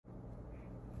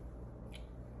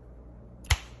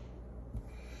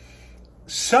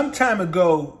Some time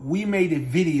ago, we made a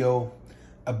video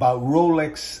about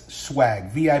Rolex swag,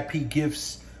 VIP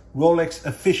gifts. Rolex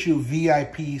official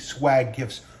VIP swag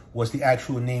gifts was the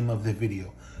actual name of the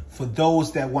video. For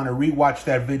those that want to rewatch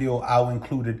that video, I'll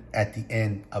include it at the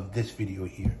end of this video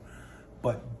here.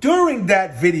 But during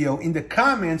that video, in the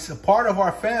comments, a part of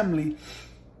our family,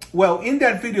 well, in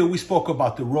that video, we spoke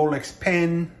about the Rolex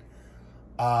pen,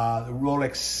 the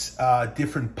Rolex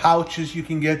different pouches you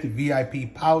can get, the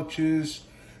VIP pouches,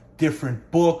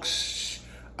 different books,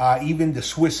 even the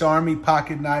Swiss Army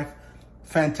pocket knife.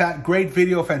 Great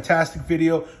video, fantastic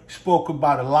video. Spoke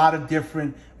about a lot of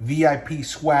different VIP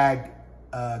swag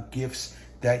gifts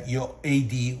that your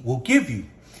AD will give you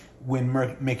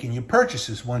when making your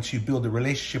purchases once you build a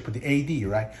relationship with the AD,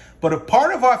 right? But a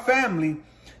part of our family,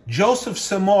 Joseph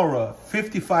Samora,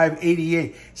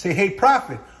 5588, say, hey,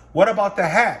 Prophet, what about the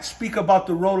hat? Speak about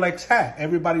the Rolex hat.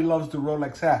 Everybody loves the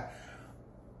Rolex hat.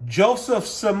 Joseph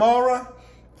Samora,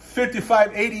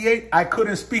 5588, I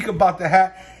couldn't speak about the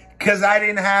hat because I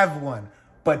didn't have one.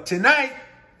 But tonight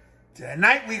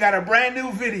we got a brand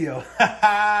new video.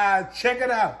 Check it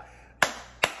out.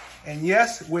 And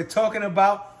yes, we're talking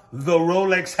about the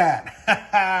Rolex hat.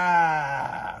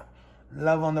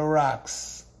 Love on the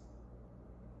rocks.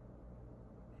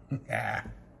 Yeah.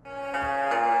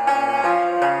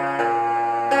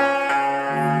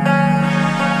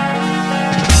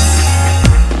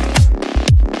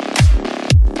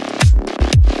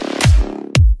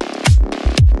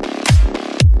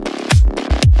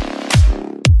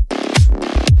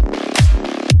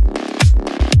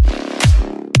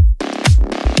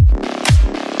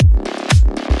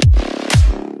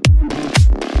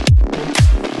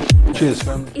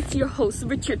 It's your host,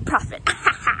 Richard Prophet.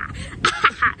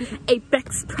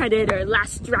 Apex Predator,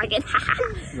 Last Dragon.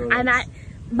 I'm at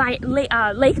my Lake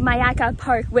Mayaka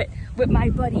Park with my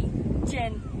buddy,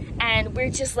 Jen. And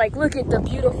we're just like, look at the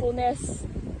beautifulness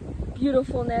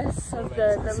of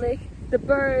the lake. The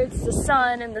birds, the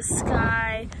sun, and the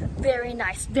sky. Very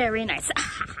nice, very nice.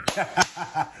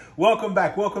 Welcome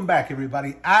back,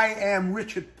 everybody. I am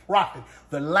Richard Prophet,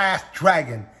 the Last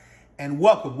Dragon. And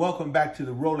welcome back to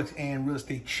the Rolex and Real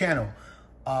Estate channel.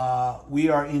 We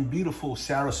are in beautiful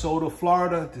Sarasota,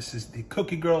 Florida. This is the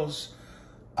Cookie Girls'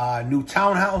 new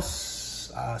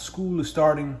townhouse. School is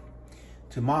starting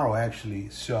tomorrow, actually.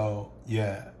 So,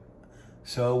 yeah.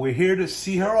 So we're here to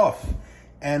see her off.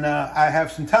 And I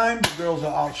have some time. The girls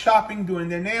are out shopping, doing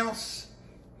their nails.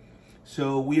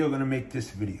 So we are going to make this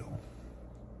video.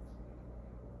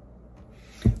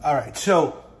 All right,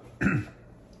 so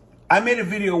I made a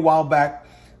video a while back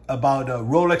about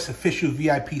Rolex official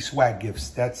VIP swag gifts.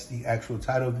 That's the actual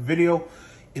title of the video.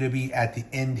 It'll be at the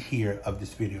end here of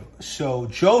this video. So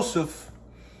Joseph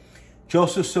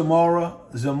Zamora,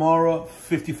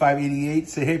 5588,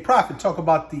 said, hey, Prophet, talk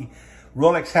about the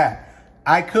Rolex hat.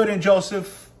 I couldn't,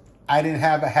 Joseph. I didn't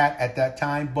have a hat at that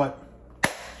time, but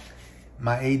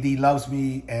my AD loves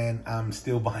me and I'm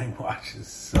still buying watches.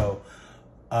 So,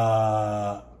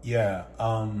 yeah.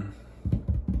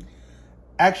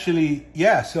 Actually,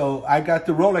 yeah, so I got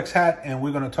the Rolex hat and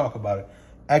we're going to talk about it.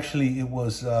 Actually, it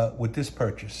was with this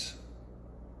purchase.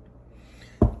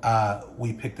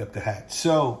 We picked up the hat.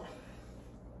 So,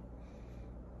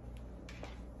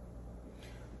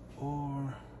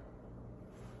 or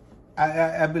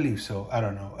I believe so. I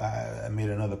don't know. I made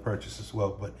another purchase as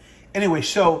well. But anyway,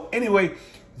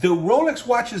 the Rolex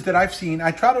watches that I've seen,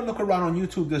 I try to look around on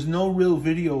YouTube. There's no real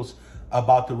videos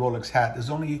about the Rolex hat.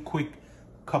 There's only a quick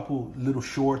couple little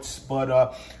shorts, but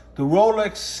the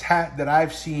Rolex hat that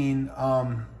I've seen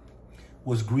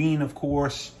was green, of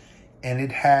course, and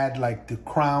it had like the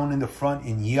crown in the front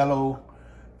in yellow,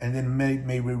 and then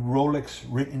maybe Rolex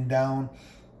written down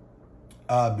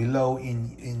below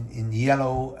in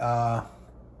yellow,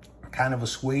 kind of a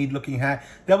suede looking hat.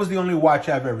 That was the only watch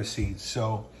I've ever seen.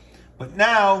 So, but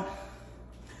now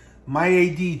my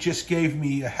AD just gave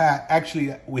me a hat.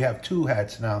 Actually, we have two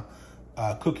hats now.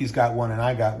 Cookie's got one and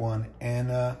I got one,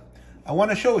 and I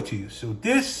want to show it to you. So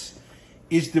this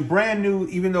is the brand new,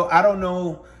 even though I don't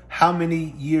know how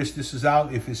many years this is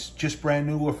out, if it's just brand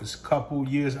new or if it's a couple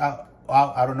years out,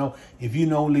 I don't know. If you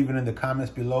know, leave it in the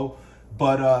comments below.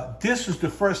 But this was the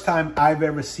first time I've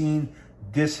ever seen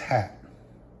this hat.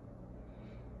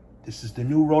 This is the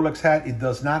new Rolex hat. It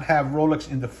does not have Rolex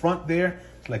in the front there.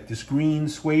 It's like this green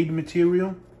suede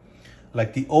material.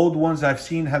 Like the old ones I've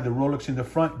seen have the Rolex in the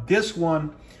front. This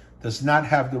one does not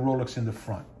have the Rolex in the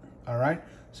front. All right,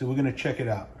 so we're gonna check it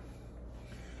out.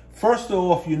 First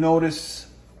off, you notice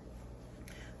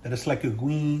that it's like a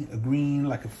green,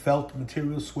 like a felt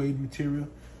material, suede material.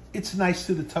 It's nice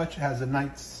to the touch. It has a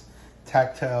nice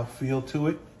tactile feel to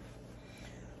it.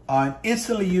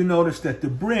 Instantly you notice that the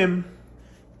brim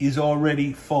is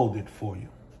already folded for you.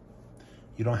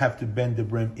 You don't have to bend the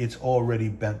brim. It's already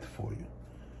bent for you.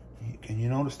 Can you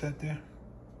notice that there?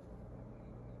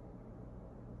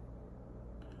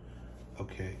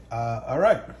 Okay, all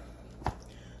right.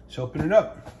 Let's open it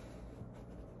up.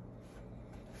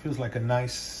 Feels like a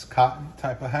nice cotton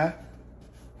type of hat.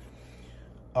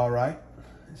 All right,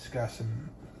 it's got some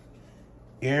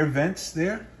air vents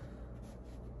there.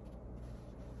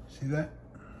 See that?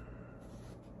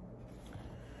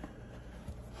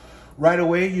 Right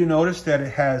away, you notice that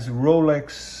it has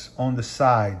Rolex on the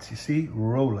sides. You see,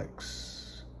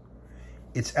 Rolex.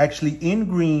 It's actually in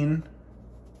green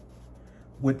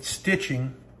with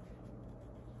stitching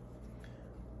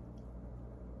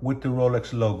with the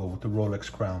Rolex logo, with the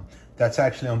Rolex crown. That's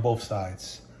actually on both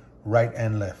sides, right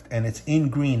and left. And it's in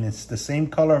green. It's the same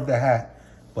color of the hat,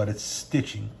 but it's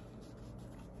stitching.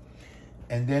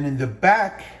 And then in the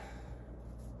back,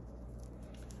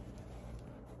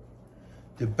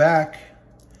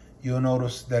 you'll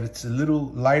notice that it's a little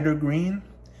lighter green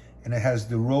and it has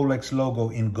the Rolex logo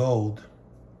in gold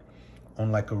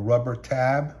on like a rubber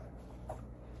tab.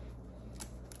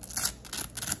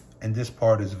 And this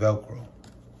part is Velcro.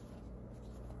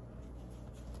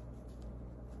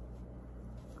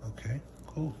 Okay,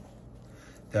 cool.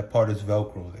 That part is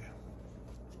Velcro there.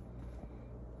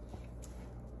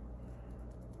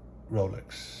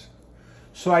 Rolex.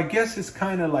 So I guess it's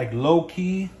kind of like low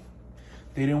key.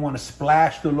 They didn't want to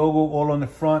splash the logo all on the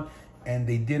front, and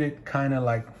they did it kind of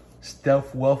like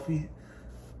stealth wealthy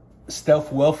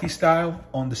style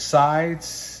on the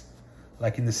sides,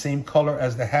 like in the same color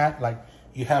as the hat. Like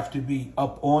you have to be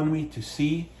up on me to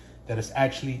see that it's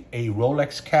actually a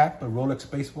Rolex cap, a Rolex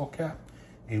baseball cap,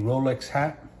 a Rolex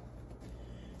hat.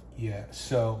 Yeah,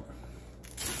 so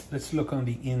let's look on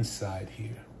the inside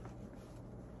here.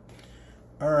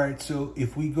 All right, so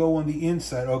if we go on the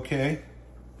inside, okay.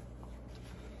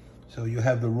 So you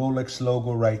have the Rolex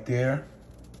logo right there.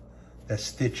 That's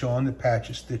stitched on, the patch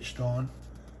is stitched on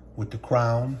with the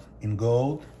crown in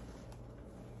gold.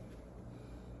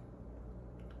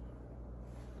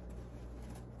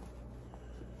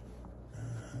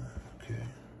 Okay.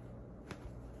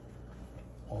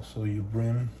 Also your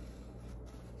brim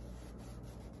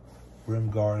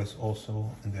guard is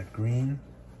also in that green.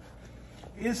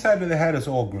 Inside of the hat is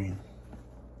all green.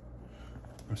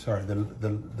 I'm sorry,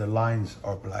 the lines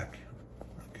are black,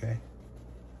 okay?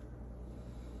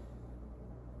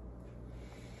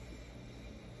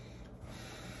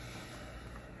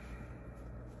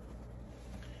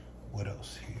 What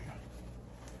else here?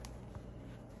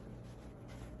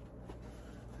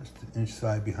 That's the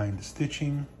inside behind the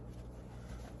stitching,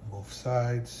 both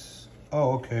sides.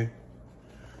 Oh, okay.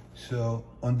 So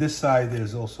on this side,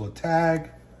 there's also a tag.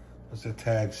 What's the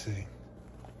tag say?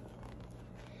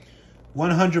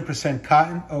 100%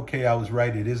 cotton. Okay, I was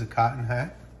right. It is a cotton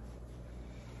hat.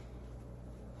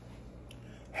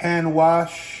 Hand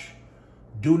wash.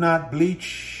 Do not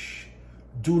bleach.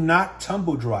 Do not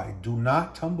tumble dry. Do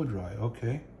not tumble dry.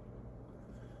 Okay.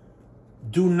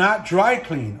 Do not dry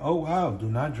clean. Oh, wow. Do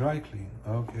not dry clean.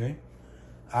 Okay.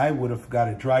 I would have got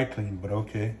it dry clean, but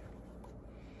okay.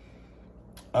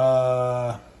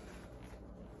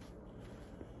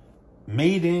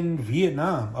 Made in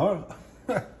Vietnam. Oh.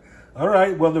 All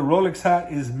right, well, the Rolex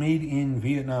hat is made in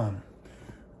Vietnam.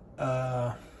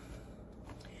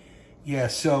 Yeah,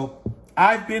 so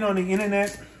I've been on the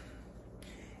internet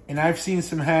and I've seen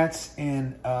some hats,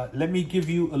 and let me give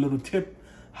you a little tip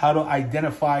how to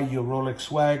identify your Rolex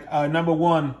swag. Number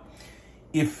one,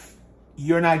 if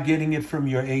you're not getting it from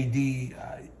your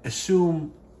AD,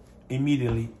 assume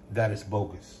immediately that it's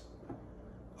bogus.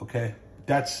 Okay,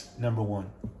 that's number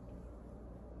one.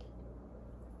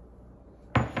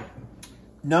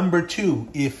 Number two,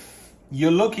 if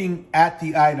you're looking at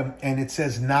the item and it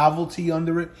says novelty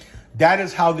under it, that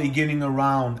is how they're getting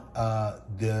around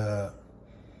the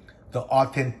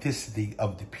authenticity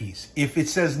of the piece. If it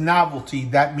says novelty,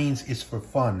 that means it's for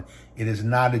fun. It is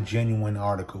not a genuine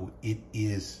article. It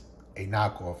is a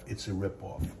knockoff. It's a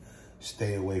ripoff.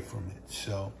 Stay away from it.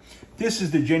 So this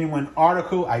is the genuine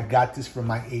article. I got this from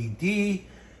my AD.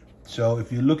 So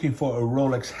if you're looking for a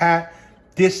Rolex hat,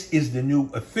 this is the new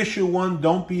official one.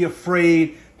 Don't be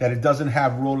afraid that it doesn't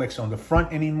have Rolex on the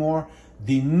front anymore.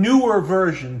 The newer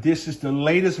version, this is the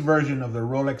latest version of the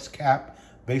Rolex cap,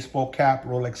 baseball cap,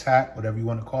 Rolex hat, whatever you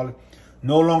want to call it,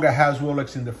 no longer has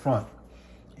Rolex in the front.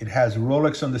 It has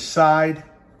Rolex on the side,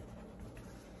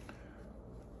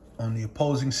 on the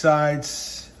opposing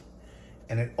sides,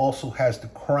 and it also has the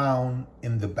crown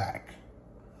in the back.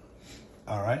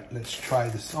 All right, let's try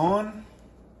this on.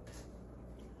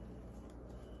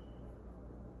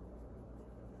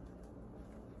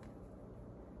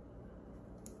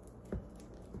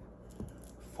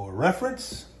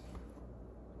 reference.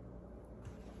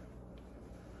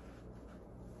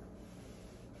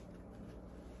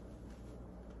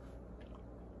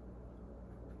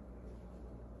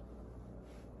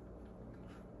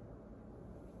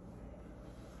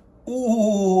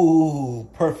 Ooh,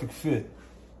 perfect fit.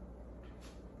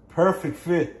 Perfect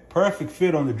fit. Perfect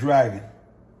fit on the Dragon.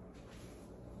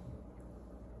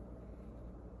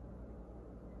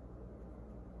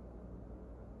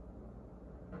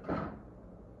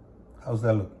 How's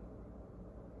that look?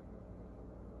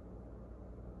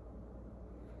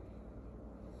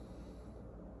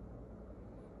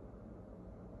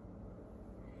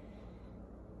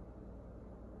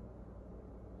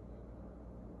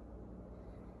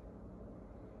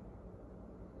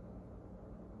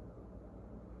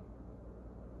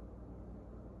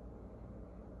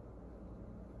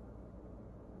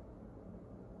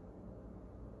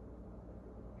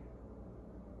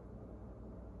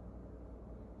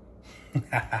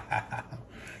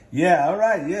 Yeah, all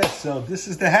right, yeah, so this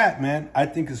is the hat, man. I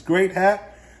think it's a great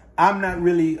hat. I'm not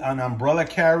really an umbrella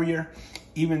carrier,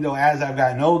 even though as I've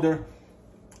gotten older,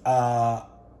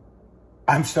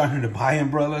 I'm starting to buy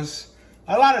umbrellas.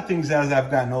 A lot of things as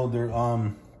I've gotten older,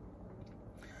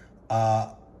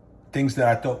 things that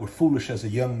I thought were foolish as a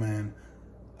young man,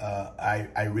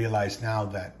 I realize now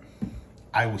that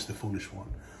I was the foolish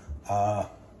one.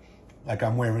 Like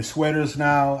I'm wearing sweaters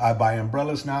now, I buy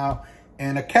umbrellas now,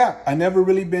 and a cap. I never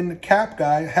really been a cap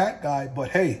guy, hat guy,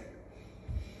 but hey,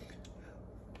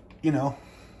 you know,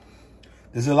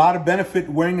 there's a lot of benefit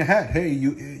wearing a hat. Hey,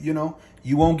 you know,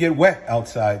 you won't get wet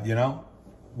outside, you know.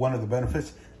 One of the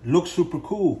benefits. Looks super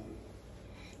cool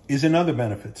is another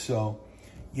benefit. So,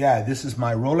 yeah, this is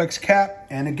my Rolex cap.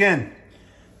 And again,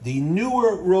 the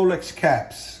newer Rolex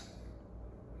caps,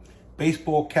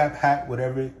 baseball cap, hat,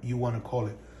 whatever you want to call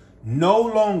it, no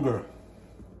longer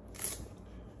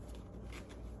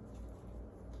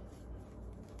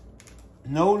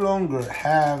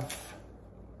have,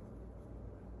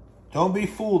 don't be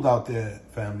fooled out there,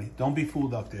 family. Don't be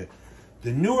fooled out there.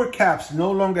 The newer caps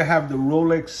no longer have the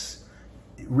Rolex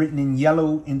written in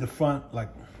yellow in the front. Like,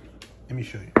 let me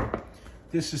show you.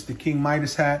 This is the King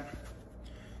Midas hat.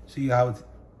 See how it's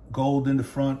gold in the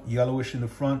front, yellowish in the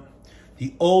front.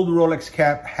 The old Rolex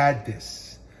cap had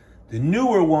this. The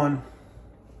newer one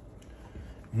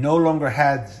no longer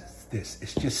has this.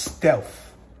 It's just stealth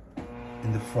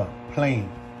in the front, plain.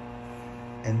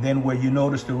 And then where you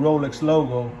notice the Rolex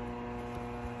logo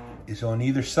is on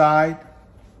either side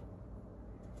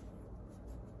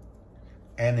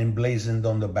and emblazoned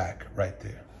on the back right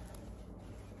there.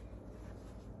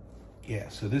 Yeah,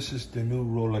 so this is the new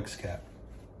Rolex cap.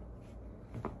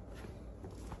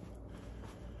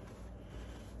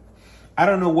 I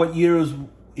don't know what years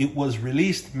it was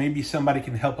released. Maybe somebody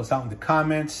can help us out in the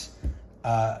comments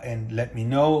and let me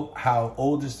know how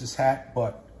old is this hat.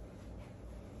 But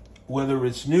whether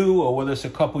it's new or whether it's a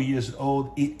couple years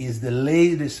old, it is the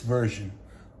latest version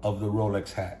of the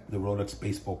Rolex hat, the Rolex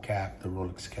baseball cap, the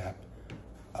Rolex cap,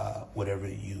 whatever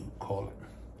you call it.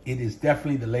 It is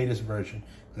definitely the latest version.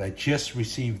 I just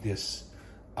received this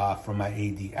from my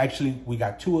AD. Actually, we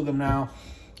got two of them now.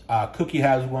 Cookie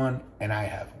has one and I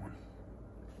have one.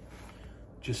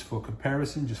 Just for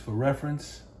comparison, just for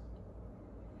reference.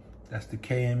 That's the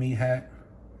KME hat.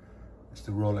 It's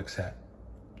the Rolex hat.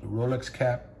 The Rolex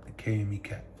cap, the KME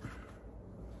cap.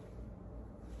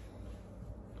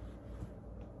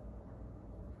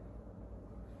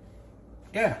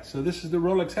 Yeah, so this is the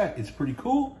Rolex hat. It's pretty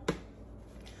cool.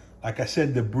 Like I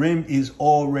said, the brim is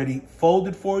already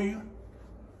folded for you.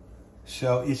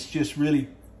 So it's just really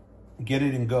get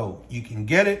it and go. You can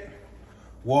get it,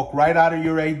 walk right out of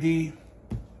your AD,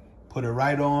 put it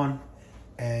right on,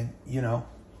 and you know.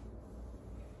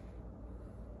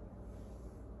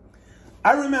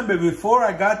 I remember before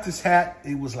I got this hat,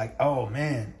 it was like, oh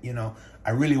man, you know,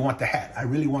 I really want the hat. I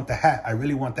really want the hat. I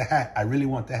really want the hat. I really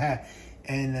want the hat.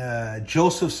 And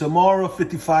Joseph Samora,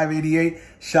 5588,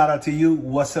 shout out to you.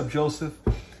 What's up, Joseph?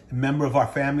 A member of our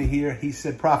family here. He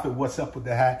said, Prophet, what's up with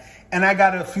the hat? And I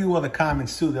got a few other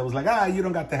comments too that was like, you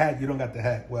don't got the hat. You don't got the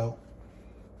hat. Well,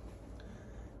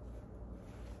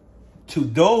 to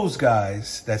those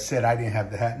guys that said I didn't have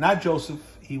the hat, not Joseph.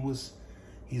 He's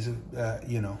a,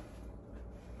 you know,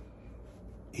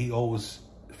 he always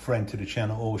friend to the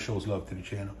channel, always shows love to the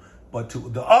channel. But to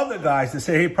the other guys that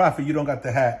say, hey, Prophet, you don't got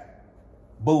the hat.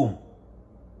 Boom.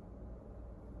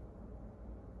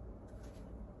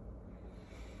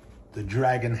 The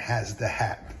Dragon has the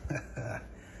hat.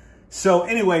 So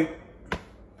anyway,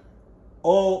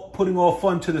 putting all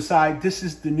fun to the side, this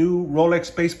is the new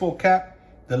Rolex baseball cap,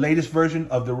 the latest version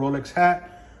of the Rolex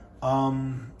hat.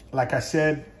 Like I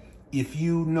said, If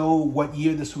you know what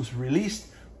year this was released,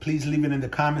 please leave it in the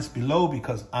comments below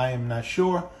because I am not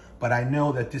sure, but I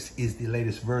know that this is the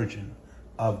latest version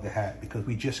of the hat because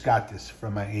we just got this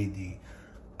from my AD.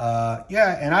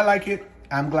 Yeah, and I like it.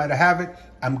 I'm glad to have it.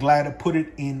 I'm glad to put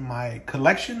it in my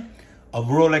collection of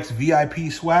Rolex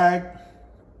VIP swag.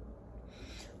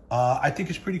 I think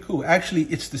it's pretty cool. Actually,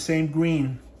 it's the same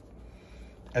green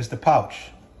as the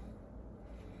pouch.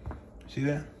 See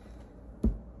that?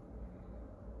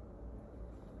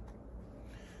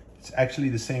 It's actually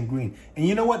the same green. And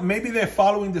you know what? Maybe they're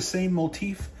following the same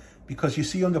motif because you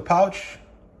see on the pouch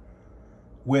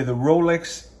where the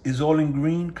Rolex is all in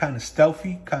green, kind of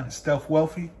stealthy, kind of stealth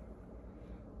wealthy.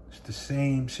 It's the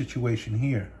same situation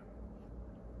here.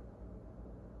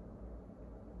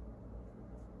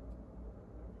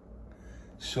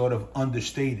 Sort of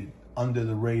understated, under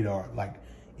the radar. Like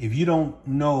if you don't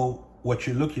know what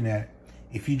you're looking at,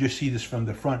 if you just see this from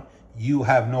the front, you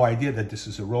have no idea that this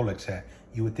is a Rolex hat.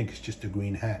 You would think it's just a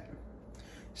green hat.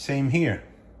 Same here.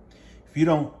 If you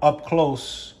don't up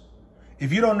close,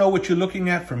 if you don't know what you're looking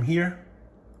at from here,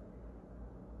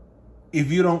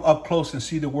 if you don't up close and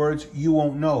see the words, you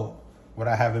won't know what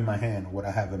I have in my hand, what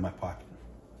I have in my pocket.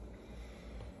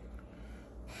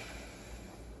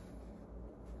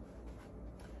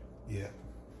 Yeah.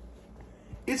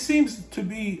 It seems to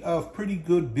be a pretty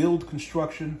good build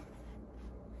construction.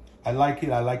 I like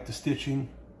it. I like the stitching.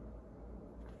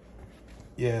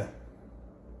 Yeah.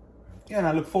 Yeah, and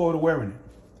I look forward to wearing it.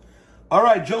 All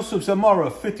right, Joseph Zamora,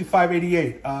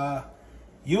 5588.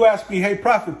 You asked me, hey,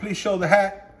 Prophet, please show the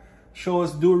hat. Show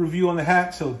us, do a review on the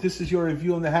hat. So this is your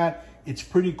review on the hat. It's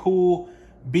pretty cool.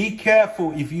 Be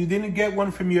careful. If you didn't get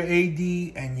one from your AD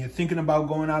and you're thinking about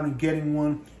going out and getting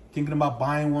one, thinking about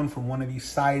buying one from one of these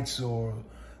sites or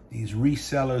these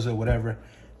resellers or whatever,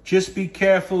 just be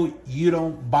careful you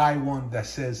don't buy one that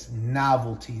says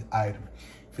novelty item.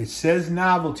 If it says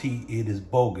novelty, it is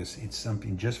bogus. It's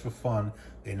something just for fun.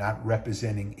 They're not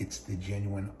representing it's the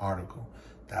genuine article.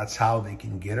 That's how they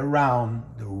can get around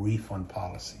the refund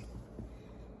policy.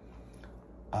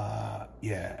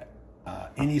 Yeah.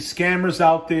 Any scammers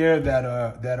out there that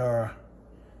are,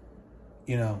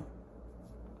 you know,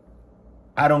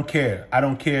 I don't care. I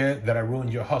don't care that I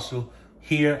ruined your hustle.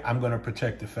 Here, I'm going to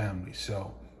protect the family.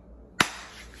 So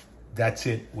that's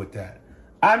it with that.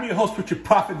 I'm your host, Richard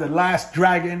Prophet, the Last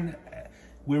Dragon.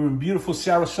 We're in beautiful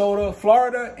Sarasota,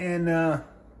 Florida. And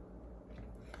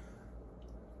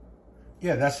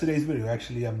yeah, that's today's video.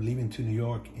 Actually, I'm leaving to New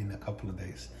York in a couple of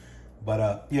days.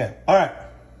 But yeah, all right.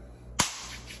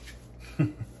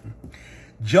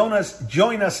 Join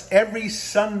us every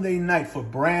Sunday night for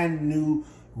brand new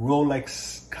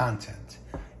Rolex content.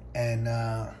 And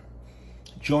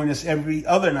join us every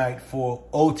other night for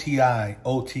OTI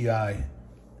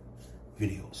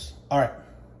videos. All right,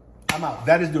 I'm out.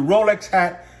 That is the Rolex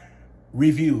hat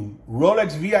review.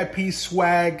 Rolex VIP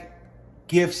swag,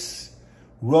 gifts,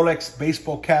 Rolex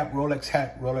baseball cap, Rolex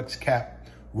hat, Rolex cap,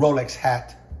 Rolex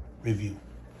hat review.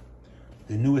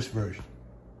 The newest version.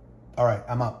 All right,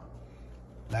 I'm out.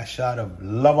 Last shot of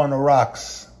Love on the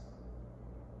Rocks.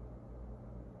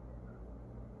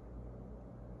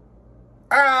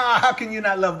 How can you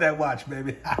not love that watch,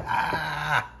 baby?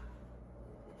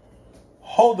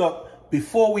 Hold up.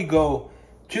 Before we go,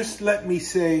 just let me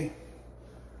say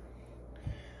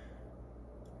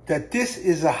that this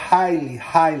is a highly,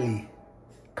 highly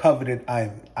coveted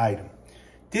item.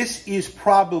 This is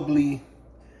probably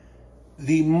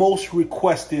the most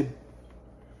requested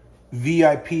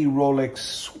VIP Rolex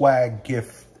swag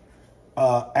gift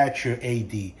at your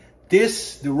AD.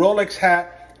 This, the Rolex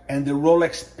hat and the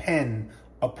Rolex pen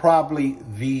are probably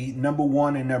the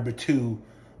 #1 and #2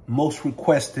 most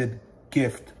requested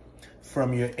gift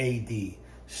from your AD.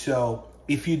 So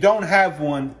if you don't have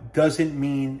one, doesn't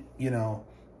mean, you know,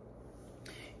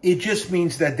 it just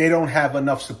means that they don't have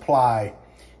enough supply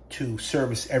to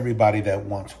service everybody that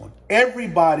wants one.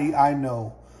 Everybody I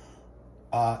know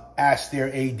asks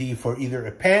their AD for either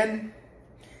a pen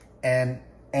and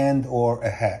or a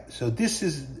hat. So this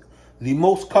is the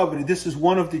most coveted. This is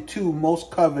one of the 2 most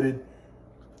coveted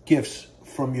gifts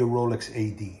from your Rolex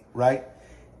AD, right?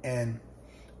 And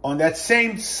on that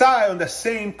same side, on the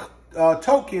same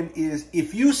token is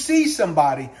if you see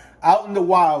somebody out in the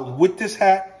wild with this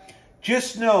hat,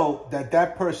 just know that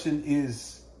that person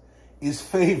is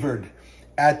favored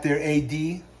at their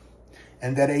AD,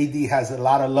 and that AD has a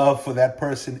lot of love for that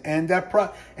person, and that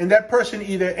person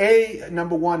either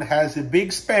 #1 has a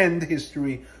big spend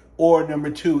history, or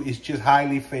 #2 is just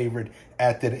highly favored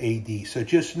at that AD. So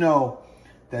just know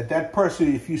that that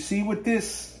person, if you see with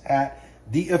this hat,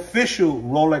 the official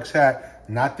Rolex hat,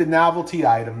 not the novelty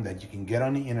item that you can get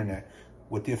on the internet.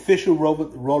 With the official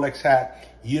Rolex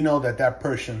hat, you know that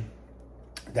person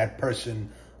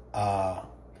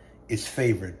is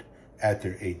favored at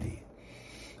their AD.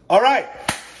 All right,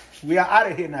 we are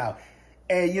out of here now.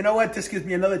 And you know what? This gives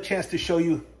me another chance to show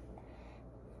you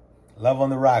love on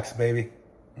the rocks, baby.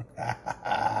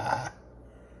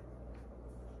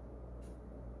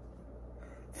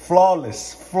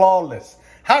 Flawless, flawless.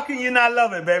 How can you not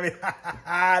love it, baby?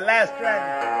 Last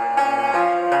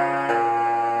Dragon.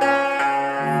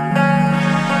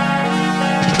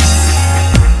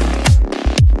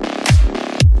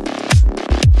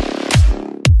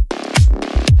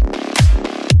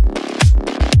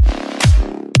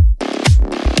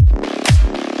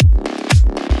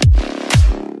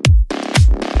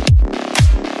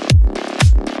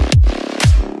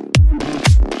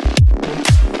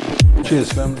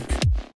 Cheers, family.